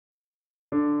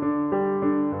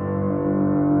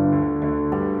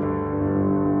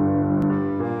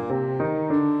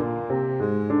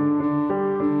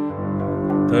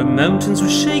The mountains were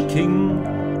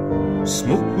shaking,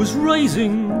 smoke was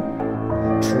rising,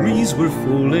 trees were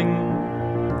falling,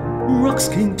 rocks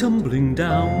came tumbling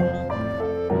down.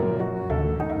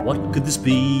 What could this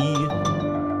be?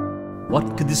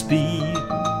 What could this be?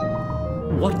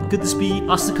 What could this be?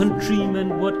 Asked the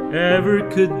countrymen, whatever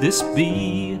could this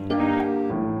be?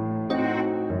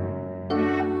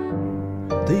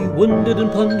 They wondered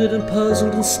and pondered and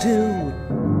puzzled, and still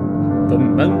the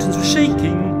mountains were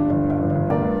shaking,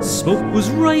 smoke was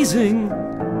rising,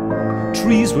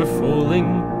 trees were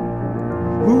falling,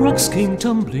 rocks came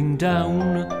tumbling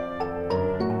down.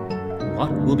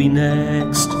 What will be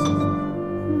next?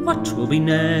 What will be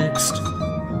next?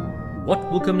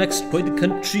 What will come next? Cried the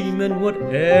countrymen,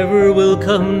 whatever will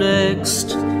come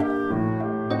next.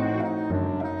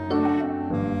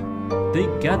 They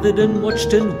gathered and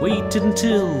watched and waited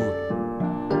until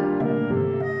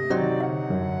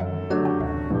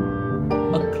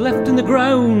a cleft in the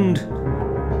ground,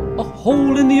 a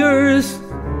hole in the earth,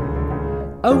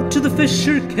 out to the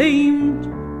fisher came.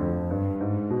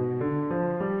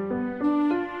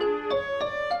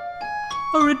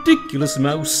 A ridiculous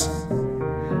mouse.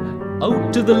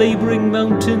 Out of the labouring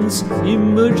mountains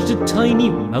emerged a tiny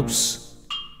mouse.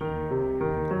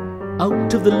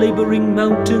 Out of the labouring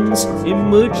mountains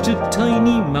emerged a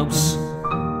tiny mouse.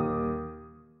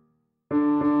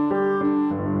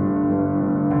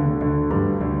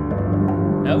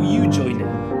 Now you join in.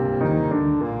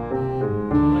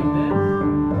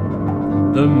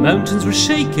 The mountains were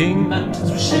shaking,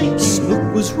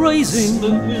 smoke was rising,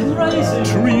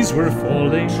 trees were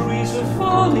falling,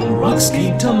 rocks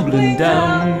came tumbling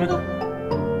down.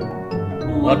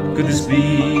 What could this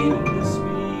be?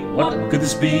 What could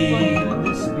this be?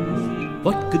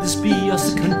 What could this be?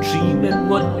 Asked the countrymen,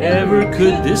 whatever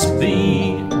could this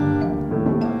be?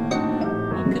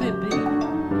 What could it be?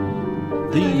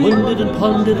 They wondered and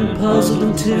pondered and puzzled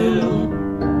until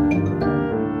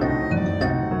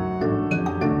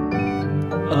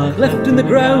a cleft in the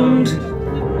ground,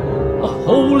 a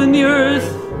hole in the earth,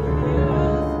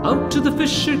 out to the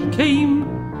fisher came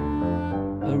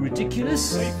a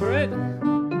ridiculous, wait for it,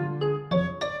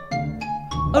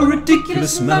 a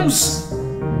ridiculous mouse.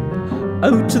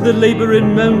 Out to the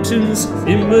labouring mountains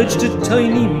emerged a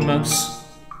tiny mouse.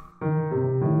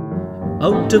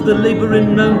 Out of the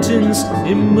labouring mountains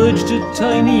emerged a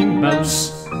tiny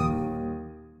mouse.